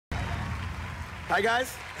Hi,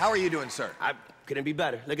 guys. How are you doing, sir? I couldn't be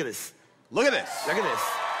better. Look at this. Look at this. Look at this.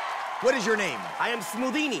 What is your name? I am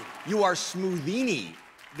Smoothini, You are Smoothini.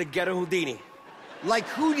 the ghetto Houdini. Like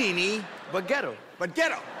Houdini, But ghetto. but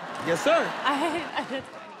ghetto. Yes, sir.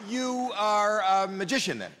 You are a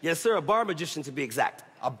magician, then? Yes, sir. A bar magician, to be exact.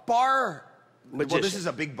 A bar? Well, this Magician. is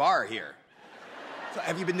a big bar here. So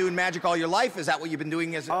have you been doing magic all your life? Is that what you've been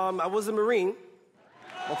doing as a... I was a Marine.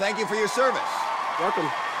 Well, thank you for your service. Welcome.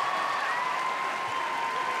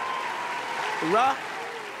 Hoorah.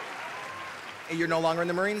 And you're no longer in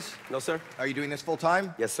the Marines? No, sir. Are you doing this full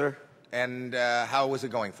time? Yes, sir. And how was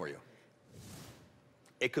it going for you?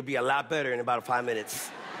 It could be a lot better in about 5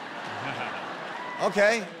 minutes.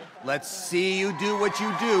 Okay, let's see you do what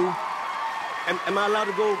you do. Am I allowed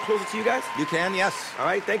to go closer to you guys? You can, yes. All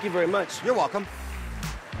right, thank you very much. You're welcome.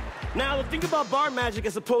 Now, the thing about bar magic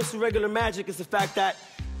as opposed to regular magic is the fact that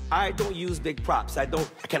I don't use big props. I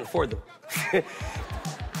can't afford them.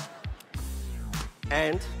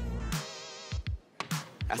 And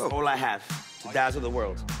that's all I have to dazzle the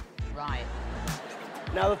world. Right.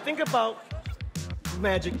 Now, the thing about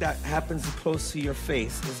magic that happens close to your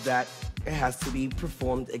face is that it has to be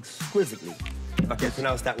performed exquisitely. If I can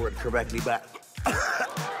pronounce that word correctly, but...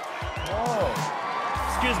 Oh.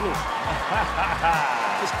 Excuse me.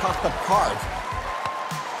 Just coughed up cards.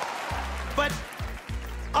 But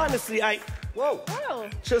honestly, I Whoa.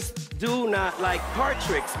 just do not like card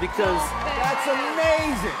tricks because... That's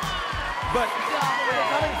amazing. But Where are you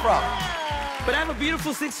coming from? I have a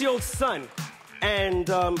beautiful 6-year-old son, and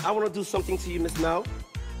I want to do something to you, Miss Mel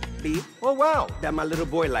B, Oh, wow. that my little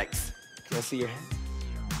boy likes. Can I see your hand?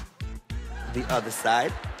 The other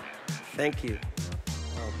side. Thank you.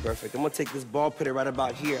 Oh, perfect. I'm gonna take this ball, put it right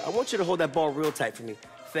about here. I want you to hold that ball real tight for me.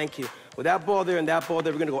 Thank you. With that ball there and that ball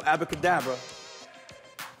there, we're gonna go abracadabra.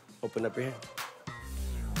 Open up your hand.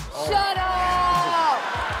 Shut up!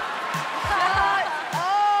 Shut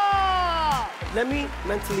up! Let me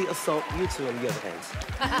mentally assault you two on the other hands.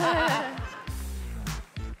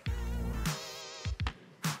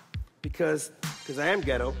 Because I am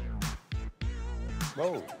ghetto.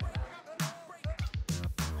 Whoa.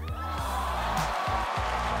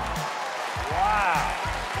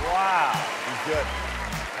 Wow. He's good.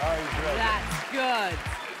 Oh, he's really That's good.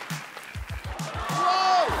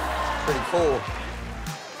 Whoa! Pretty cool.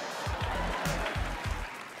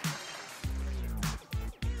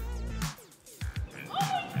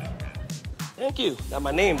 Thank you. Not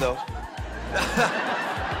my name, though.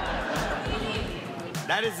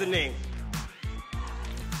 That is the name.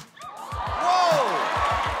 Whoa!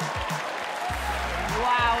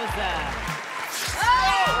 Wowza.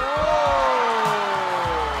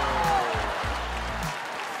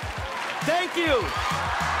 Thank you.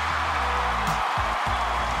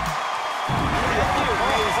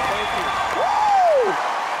 Thank you. Woo!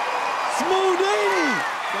 Smoothini!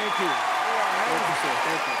 Thank you. Thank you, sir.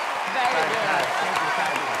 Thank you. Very good.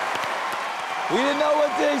 We didn't know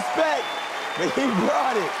what to expect, but he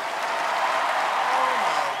brought it.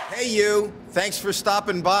 Hey, you. Thanks for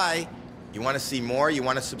stopping by. You want to see more? You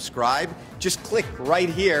want to subscribe? Just click right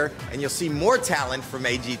here, and you'll see more talent from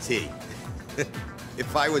AGT.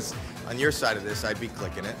 If I was on your side of this, I'd be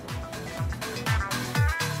clicking it.